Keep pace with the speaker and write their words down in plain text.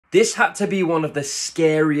This had to be one of the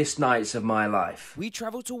scariest nights of my life. We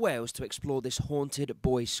travelled to Wales to explore this haunted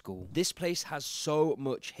boys' school. This place has so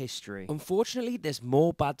much history. Unfortunately, there's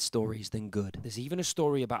more bad stories than good. There's even a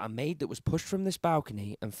story about a maid that was pushed from this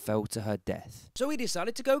balcony and fell to her death. So we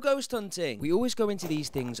decided to go ghost hunting. We always go into these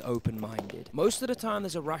things open-minded. Most of the time,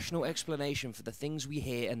 there's a rational explanation for the things we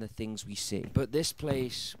hear and the things we see. But this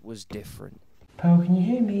place was different. Pearl, can you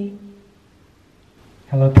hear me?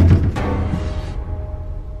 Hello?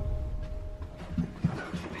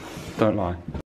 Don't lie.